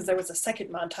montages, because there was a second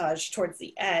montage towards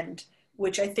the end,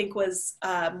 which I think was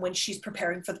when she's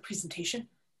preparing for the presentation.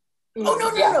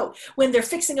 No. When they're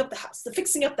fixing up the house. The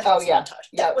fixing up the house montage.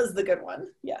 That was the good one.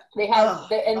 Yeah. They had,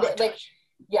 montages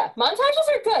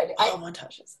are good.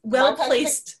 Montages. Well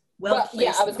placed.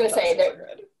 Yeah, I was going to say they're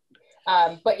good.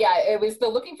 But yeah, it was the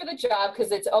looking for the job,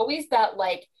 because it's always that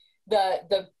like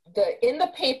the in the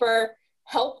paper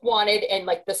help wanted and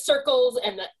like the circles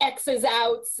and the X's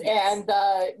outs and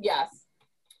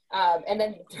and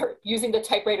then her using the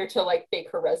typewriter to like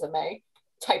fake her resume.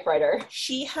 Typewriter.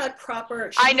 She had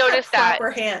proper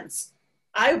hands.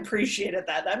 I appreciated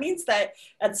that. That means that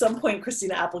at some point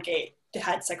Christina Applegate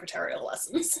had secretarial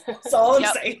lessons. That's all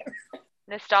I'm saying.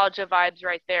 Nostalgia vibes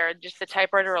right there. Just the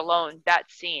typewriter alone,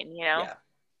 that scene, you know? Yeah.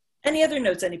 Any other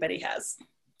notes anybody has?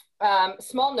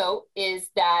 Small note is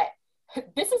that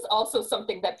this is also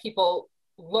something that people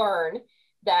learn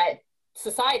that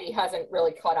society hasn't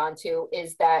really caught on to,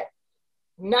 is that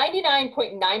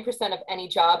 99.9% of any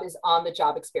job is on the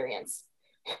job experience.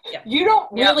 Yep. You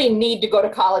don't really need to go to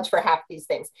college for half these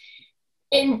things.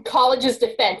 In college's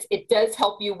defense, it does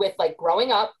help you with like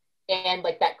growing up and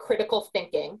like that critical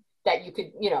thinking that you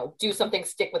could, do something,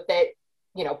 stick with it,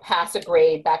 pass a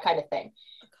grade, that kind of thing.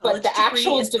 But the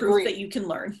actual degree that you can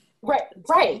learn.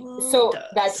 Right. So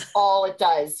that's all it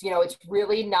does. It's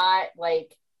really not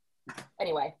like,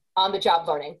 anyway, on the job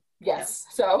learning. Yes.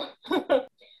 So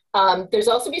there's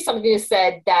also something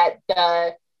said that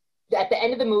at the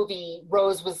end of the movie,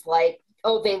 Rose was like,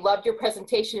 oh, they loved your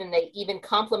presentation and they even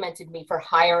complimented me for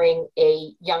hiring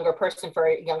a younger person for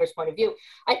a younger's point of view.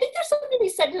 I think there's something to be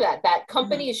said to that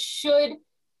companies should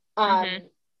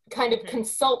kind of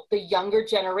consult the younger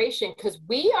generation, because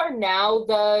we are now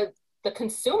the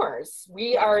consumers.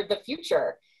 We are the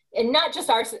future. And not just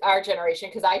our generation,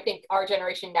 because I think our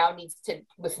generation now needs to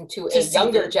listen to a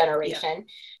younger generation.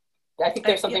 Yeah. I think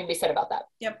there's something to be said about that.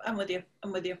 Yep, I'm with you.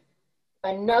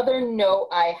 Another note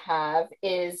I have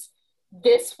is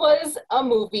this was a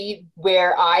movie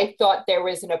where I thought there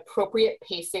was an appropriate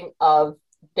pacing of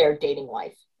their dating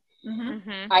life.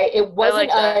 Mm-hmm. It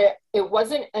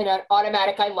wasn't an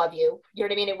automatic "I love you." You know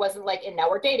what I mean? It wasn't like, and now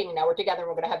we're dating, and now we're together, and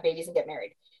we're gonna have babies and get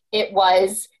married. It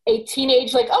was a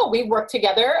teenage, like, oh, we work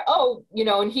together. Oh,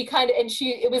 and he kind of, and she.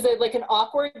 It was like an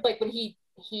awkward, like when he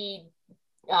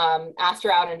asked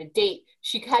her out on a date,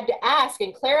 she had to ask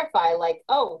and clarify, like,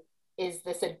 oh, is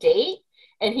this a date?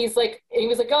 And he was like,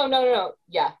 oh, no.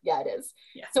 Yeah, it is.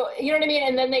 Yeah. So, you know what I mean?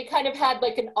 And then they kind of had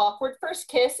like an awkward first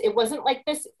kiss. It wasn't like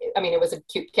this. I mean, it was a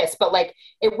cute kiss, but like,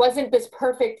 it wasn't this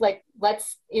perfect, like,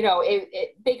 let's,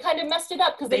 they kind of messed it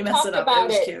up because they talked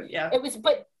about it. Cute, yeah. It was,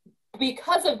 but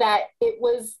because of that, it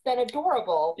was then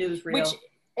adorable. It was real.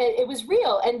 It was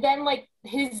real. And then like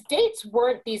his dates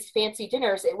weren't these fancy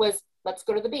dinners. It was, let's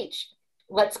go to the beach.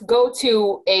 Let's go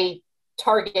to a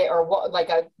Target or like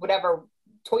a whatever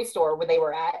toy store where they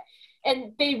were at,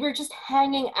 and they were just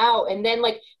hanging out. And then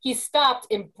like he stopped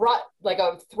and brought like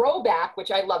a throwback,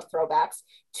 which I love throwbacks,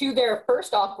 to their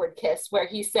first awkward kiss, where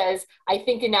he says, I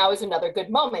think now is another good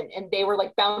moment. And they were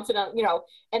like bouncing on,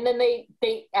 and then they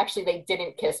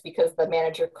didn't kiss because the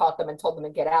manager caught them and told them to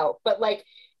get out. But like,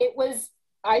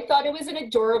 I thought it was an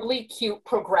adorably cute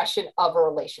progression of a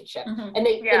relationship. Mm-hmm. And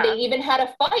they even had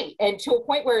a fight, and to a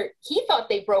point where he thought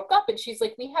they broke up, and she's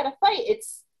like, we had a fight.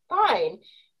 It's fine.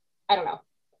 I don't know.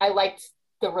 I liked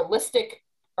the realistic,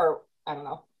 or I don't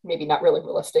know. maybe not really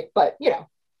realistic, but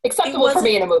acceptable for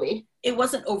me in a movie. It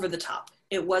wasn't over the top.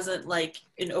 It wasn't like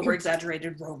an over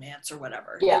exaggerated romance or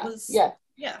whatever. Yeah. It was,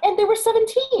 yeah. And they were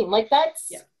 17. Like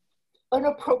that's an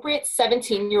appropriate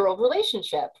 17-year-old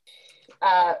relationship.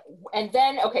 And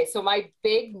then, okay, so my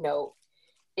big note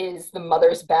is the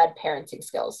mother's bad parenting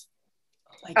skills.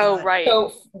 Oh, right.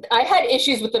 So I had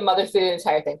issues with the mother through the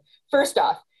entire thing. First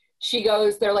off, she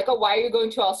goes, they're like, oh, why are you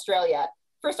going to Australia?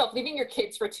 First off, leaving your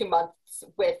kids for 2 months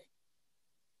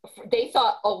they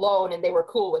thought alone and they were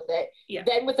cool with it. Yeah.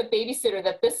 Then with a babysitter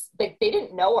that they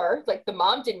didn't know her, like the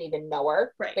mom didn't even know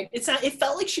her. Right. Like, it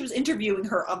felt like she was interviewing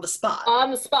her on the spot.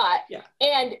 Yeah.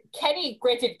 And Kenny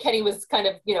was kind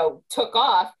of, took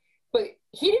off, but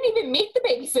he didn't even meet the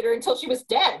babysitter until she was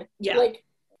dead. Yeah. Like,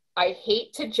 I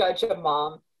hate to judge a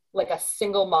mom, like a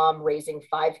single mom raising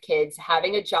 5 kids,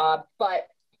 having a job, but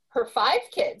her 5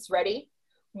 kids, ready?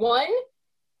 One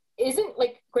isn't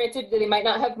like, granted, they might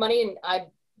not have money, and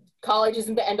college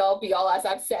isn't the end all be all, as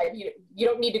I've said. You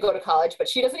don't need to go to college, but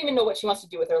she doesn't even know what she wants to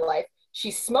do with her life.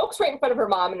 She smokes right in front of her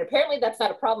mom, and apparently that's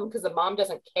not a problem because the mom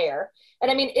doesn't care.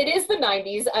 And I mean, it is the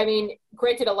 90s. I mean,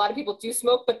 granted, a lot of people do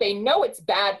smoke, but they know it's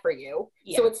bad for you.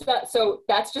 Yeah. So it's not, so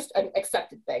that's just an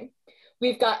accepted thing.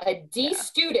 We've got a D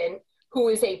student who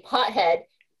is a pothead,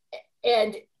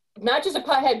 and not just a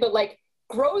pothead, but like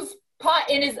grows pot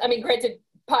in his, I mean, granted,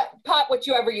 pot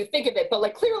whatever you think of it, but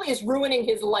like clearly is ruining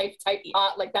his life type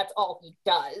pot. Like that's all he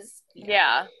does.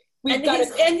 Yeah. I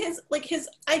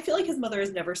feel like his mother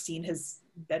has never seen his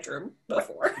bedroom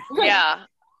before. Right. Yeah.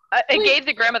 It gave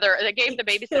the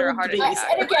babysitter a heart attack.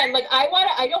 And again, like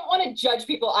I don't want to judge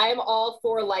people. I am all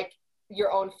for like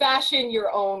your own fashion,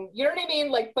 your own, you know what I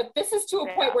mean? Like, but this is to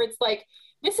a point where it's like,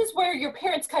 this is where your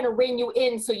parents kind of rein you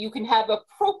in so you can have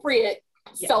appropriate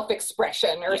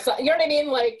self-expression or something. You know what I mean?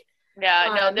 Like,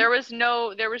 no, there was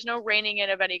no reining in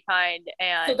of any kind.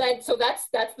 And so that's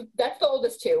the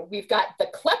oldest two. We've got the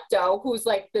klepto, who's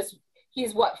like this,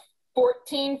 he's what,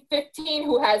 14, 15,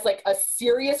 who has like a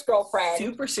serious girlfriend.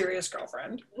 Super serious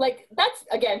girlfriend. Like that's,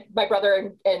 again, my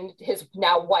brother and his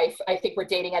now wife, I think were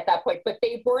dating at that point, but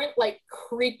they weren't like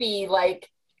creepy, like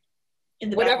in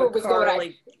the whatever was going on.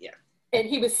 Like, and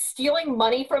he was stealing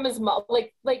money from his mom,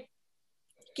 like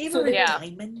gave her a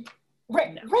diamond.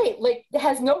 Right, right. Like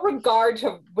has no regard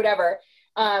to whatever.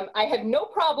 I have no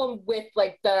problem with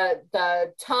like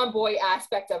the tomboy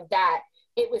aspect of that.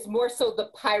 It was more so the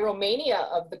pyromania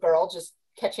of the girl just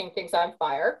catching things on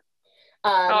fire.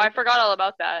 I forgot all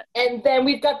about that. And then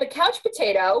we've got the couch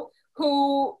potato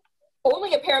who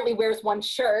only apparently wears one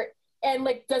shirt and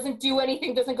like doesn't do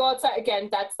anything, doesn't go outside. Again,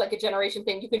 that's like a generation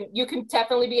thing. You can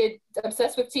definitely be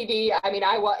obsessed with TV. I mean, you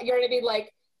know what I mean?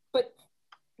 Like, but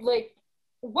like,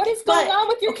 what is going on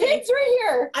with your kids right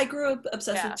here? I grew up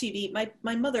obsessed with TV.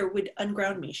 My mother would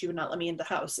unground me. She would not let me in the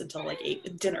house until like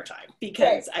dinner time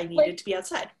because I needed to be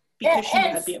outside because she knew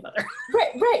I'd be a mother.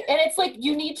 Right. And it's like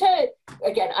you need to,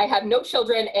 again, I have no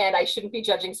children and I shouldn't be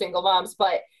judging single moms,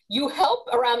 but you help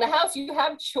around the house. You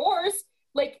have chores.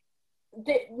 Like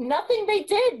nothing they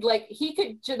did. Like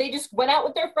they just went out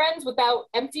with their friends without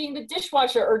emptying the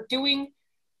dishwasher or doing.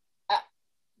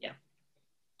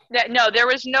 No, there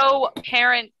was no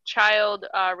parent-child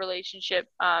relationship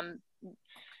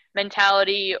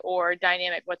mentality or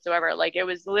dynamic whatsoever. Like it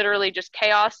was literally just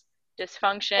chaos,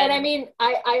 dysfunction. And I mean,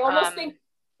 I almost think,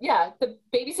 the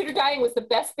babysitter dying was the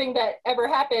best thing that ever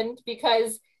happened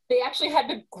because they actually had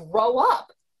to grow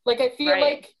up. Like I feel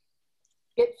like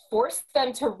it forced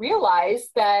them to realize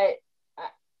that,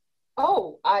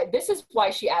 this is why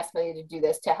she asked me to do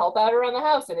this, to help out around the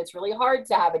house. And it's really hard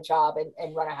to have a job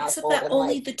and run a household. Except that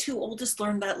only the 2 oldest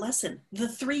learned that lesson. The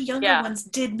 3 younger ones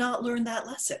did not learn that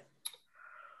lesson.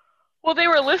 Well, they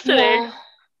were listening.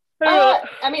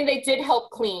 I mean, they did help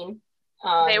clean.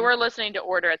 They were listening to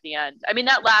order at the end. I mean,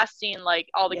 that last scene, like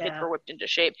all the kids were whipped into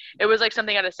shape. It was like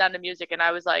something out of Sound of Music. And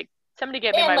I was like, somebody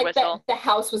get me my whistle. The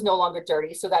house was no longer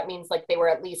dirty. So that means like they were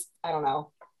at least, I don't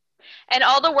know. And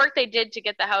all the work they did to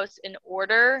get the house in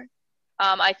order,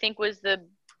 I think was the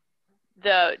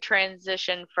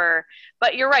transition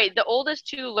but you're right. The oldest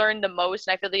 2 learned the most.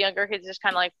 And I feel the younger kids just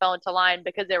kind of like fell into line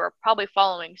because they were probably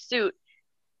following suit.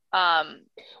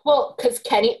 Well, because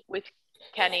Kenny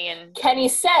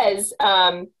says,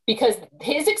 because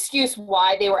his excuse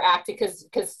why they were acting,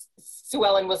 because Sue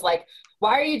Ellen was like,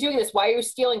 why are you doing this? Why are you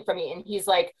stealing from me? And he's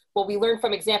like, well, we learned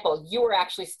from example. You were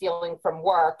actually stealing from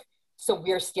work. So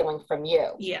we're stealing from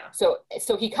you. Yeah. So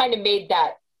he kind of made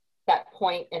that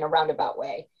point in a roundabout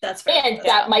way. That's fair. And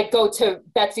that might go to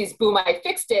Betsy's boom, I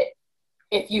fixed it,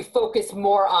 if you focus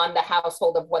more on the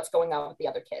household of what's going on with the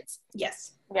other kids.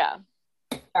 Yes. Yeah.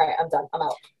 All right, I'm done. I'm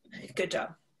out. Good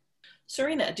job.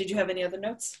 Serena, did you have any other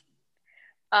notes?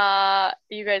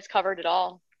 You guys covered it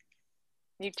all.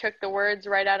 You took the words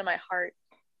right out of my heart.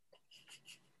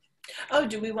 Oh,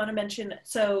 do we want to mention,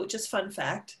 so just fun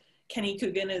fact, Kenny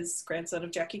Coogan is grandson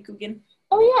of Jackie Coogan.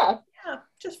 Oh, yeah. Yeah,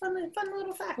 just fun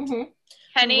little fact.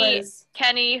 Mm-hmm.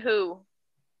 Kenny who?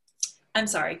 I'm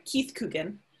sorry, Keith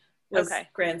Coogan was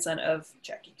grandson of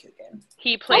Jackie Coogan.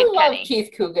 He played Kenny. I love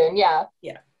Keith Coogan, yeah.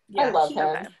 Yeah, I love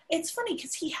him. It's funny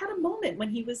because he had a moment when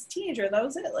he was a teenager, and that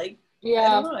was it. Like, yeah.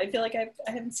 I don't know, I feel like I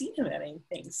haven't seen him in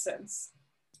anything since.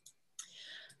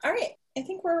 All right, I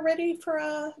think we're ready for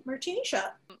a martini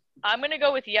shot. I'm going to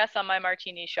go with yes on my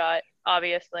martini shot,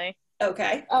 obviously.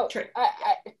 Okay. Oh,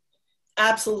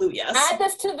 absolute yes. Add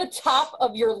this to the top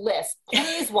of your list.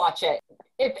 Please watch it.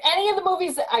 If any of the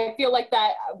movies I feel like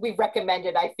that we've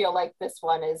recommended, I feel like this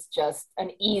one is just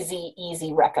an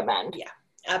easy recommend. Yeah,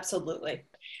 absolutely.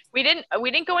 We didn't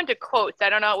go into quotes.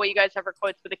 I don't know what you guys have for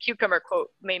quotes, but the cucumber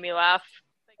quote made me laugh.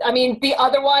 I mean, the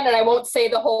other one, and I won't say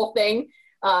the whole thing.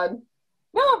 No,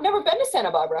 I've never been to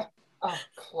Santa Barbara. Oh,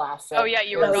 classic. Oh, yeah,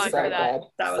 you were gone for that.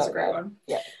 That was a great one.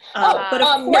 Yeah. But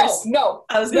of course, no.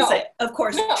 I was going to say, of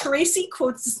course, Tracy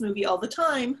quotes this movie all the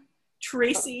time.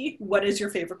 Tracy, what is your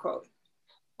favorite quote?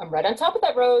 I'm right on top of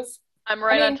that, Rose. I'm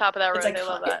right on top of that, Rose. I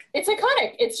love that. It's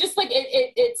iconic. It's just like,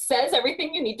 it says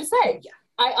everything you need to say. Yeah.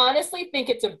 I honestly think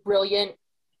it's a brilliant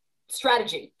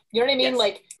strategy. You know what I mean? Yes.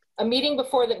 Like, a meeting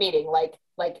before the meeting. Like,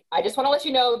 I just want to let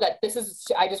you know that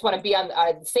I just want to be on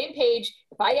the same page.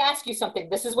 If I ask you something,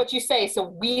 this is what you say, so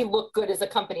we look good as a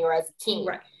company or as a team.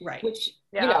 Right. Which,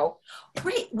 you know.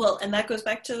 Right. Well, and that goes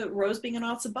back to Rose being an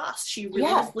awesome boss. She really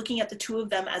was looking at the two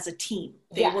of them as a team.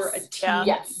 They were a team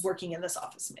working in this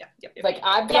office. Yep. Like,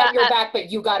 I've got your back, but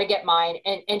you got to get mine.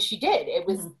 And she did. It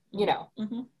was, you know.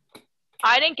 Mm-hmm.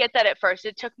 I didn't get that at first.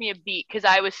 It took me a beat because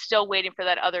I was still waiting for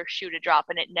that other shoe to drop,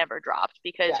 and it never dropped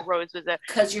because Rose was a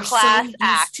class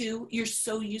act. You're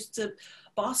so used to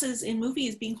bosses in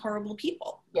movies being horrible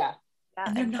people. Yeah.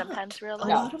 And they're not. Sometimes real a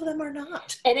lot of them are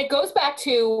not. And it goes back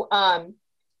to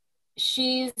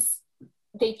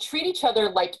they treat each other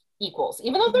like equals.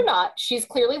 Even though they're not, she's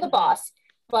clearly the boss.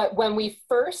 But when we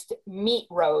first meet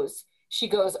Rose, she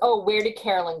goes, "Oh, where did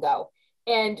Carolyn go?"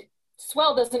 And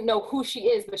Swell doesn't know who she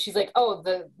is, but she's like, "Oh,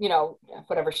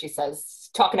 whatever she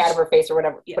says, talking out of her face or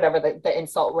whatever, whatever the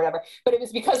insult or whatever." But it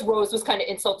was because Rose was kind of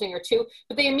insulting her too.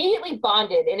 But they immediately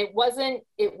bonded, and it wasn't,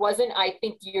 I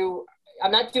think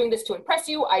I'm not doing this to impress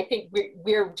you. I think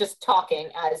we're just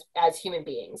talking as human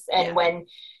beings. And All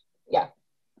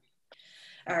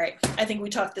right. I think we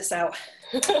talked this out.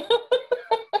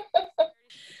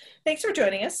 Thanks for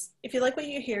joining us. If you like what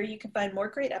you hear, you can find more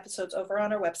great episodes over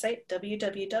on our website,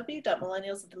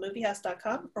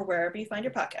 www.millennialsatthemoviehouse.com, or wherever you find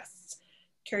your podcasts.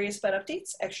 Curious about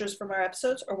updates, extras from our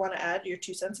episodes, or want to add your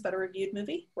 2 cents about a reviewed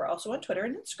movie? We're also on Twitter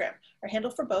and Instagram. Our handle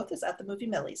for both is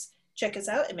 @themoviemillies. Check us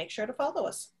out and make sure to follow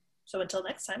us. So until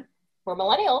next time. We're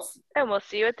millennials. And we'll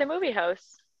see you at the movie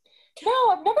house. No,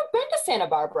 I've never been to Santa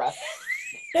Barbara.